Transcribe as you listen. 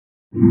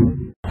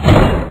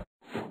A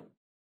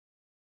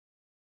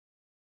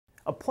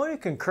point of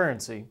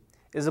concurrency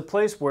is a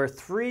place where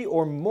three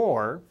or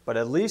more, but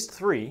at least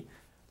three,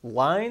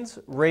 lines,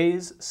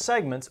 rays,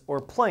 segments, or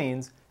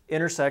planes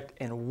intersect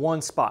in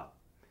one spot.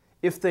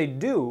 If they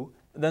do,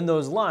 then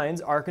those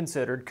lines are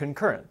considered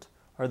concurrent,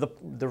 or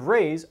the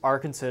rays are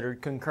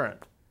considered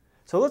concurrent.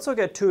 So let's look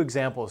at two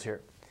examples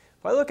here.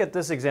 If I look at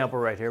this example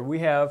right here, we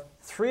have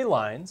three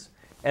lines,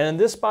 and in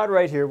this spot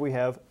right here we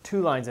have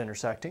two lines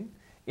intersecting.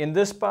 In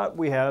this spot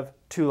we have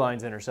two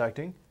lines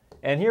intersecting,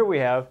 and here we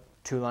have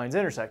two lines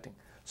intersecting.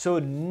 So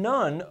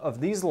none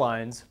of these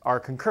lines are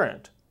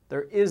concurrent.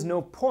 There is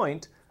no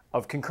point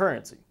of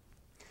concurrency.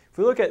 If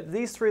we look at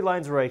these three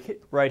lines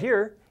right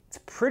here, it's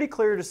pretty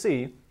clear to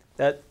see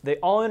that they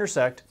all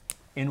intersect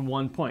in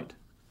one point.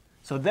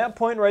 So that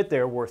point right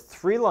there where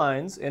three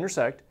lines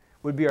intersect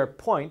would be our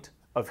point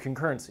of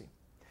concurrency.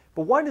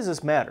 But why does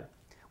this matter?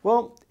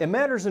 Well, it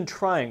matters in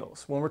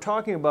triangles when we're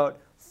talking about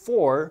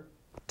four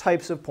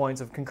types of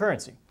points of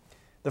concurrency.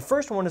 The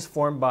first one is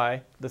formed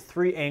by the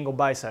three angle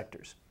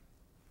bisectors.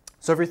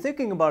 So if you're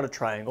thinking about a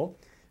triangle,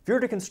 if you were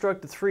to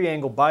construct the three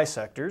angle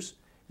bisectors,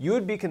 you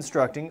would be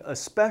constructing a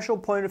special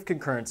point of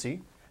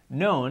concurrency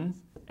known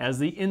as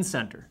the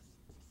incenter.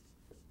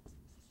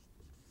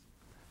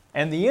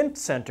 And the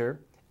incenter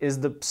is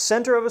the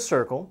center of a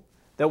circle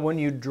that when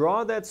you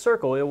draw that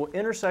circle, it will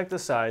intersect the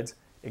sides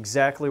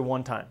exactly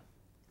one time.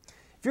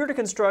 If you were to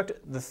construct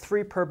the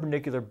three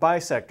perpendicular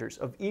bisectors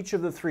of each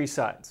of the three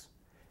sides,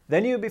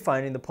 then you would be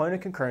finding the point of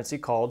concurrency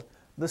called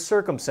the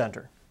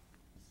circumcenter.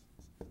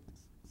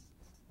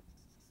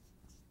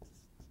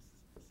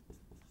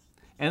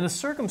 And the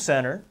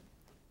circumcenter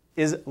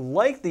is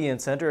like the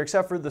incenter,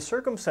 except for the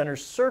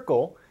circumcenter's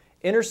circle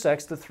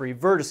intersects the three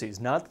vertices,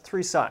 not the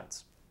three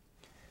sides.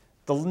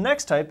 The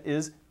next type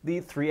is the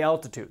three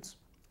altitudes.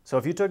 So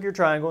if you took your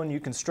triangle and you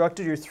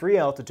constructed your three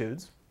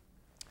altitudes,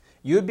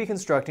 you would be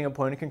constructing a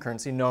point of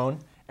concurrency known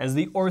as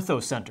the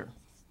orthocenter.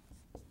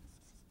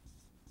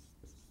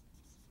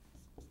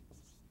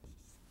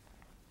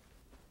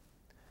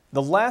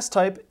 The last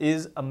type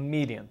is a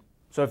median.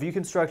 So if you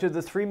constructed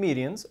the three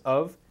medians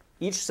of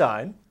each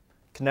side,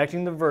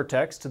 connecting the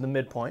vertex to the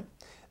midpoint,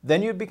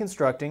 then you'd be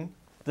constructing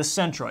the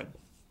centroid,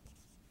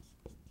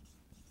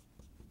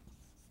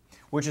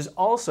 which is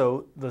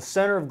also the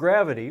center of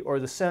gravity or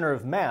the center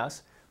of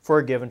mass for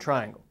a given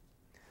triangle.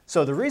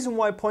 So the reason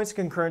why points of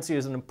concurrency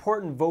is an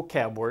important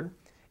vocab word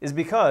is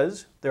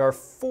because there are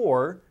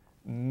four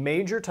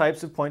major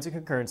types of points of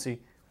concurrency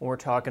when we're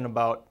talking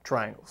about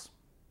triangles.